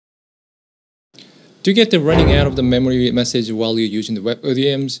To get the running out of the memory message while you're using the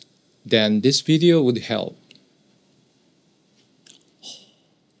webODMs, then this video would help.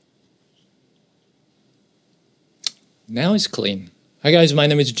 Now it's clean. Hi guys, my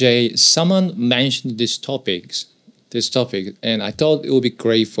name is Jay. Someone mentioned this topic, and I thought it would be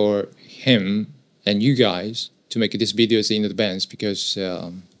great for him and you guys to make this video in advance because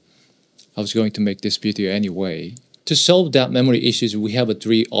I was going to make this video anyway. To solve that memory issues, we have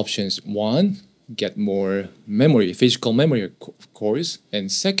three options. One, get more memory, physical memory of course, and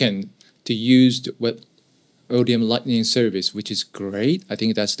second, to use the webODM Lightning service, which is great. I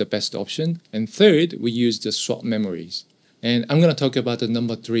think that's the best option. And third, we use the swap memories. And I'm gonna talk about the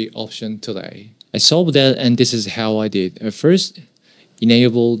number 3 option today. I solved that, and this is how I did. First,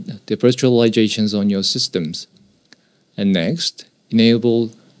 enable the virtualizations on your systems. And next,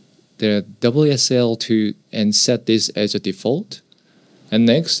 enable the WSL2 and set this as a default. And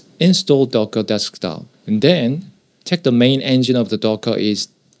next, install Docker Desktop. And then, check the main engine of the Docker is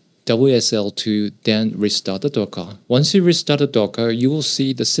WSL2, then restart the Docker. Once you restart the Docker, you will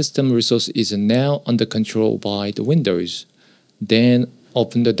see the system resource is now under control by the Windows. Then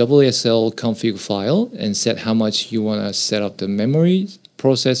open the WSL config file and set how much you want to set up the memory,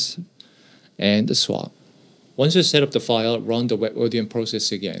 process, and the swap. Once you set up the file, run the webODM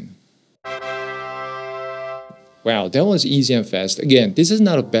process again. Wow, that was easy and fast. Again, this is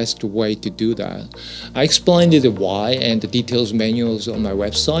not the best way to do that. I explained the why and the details manuals on my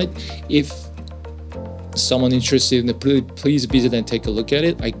website. If someone interested, please visit and take a look at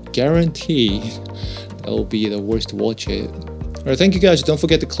it. I guarantee that will be the worth to watch it. Alright, thank you guys. Don't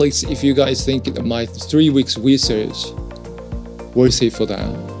forget to click if you guys think my 3 weeks research worth it for that.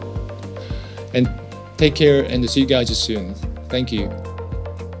 And take care and see you guys soon. Thank you.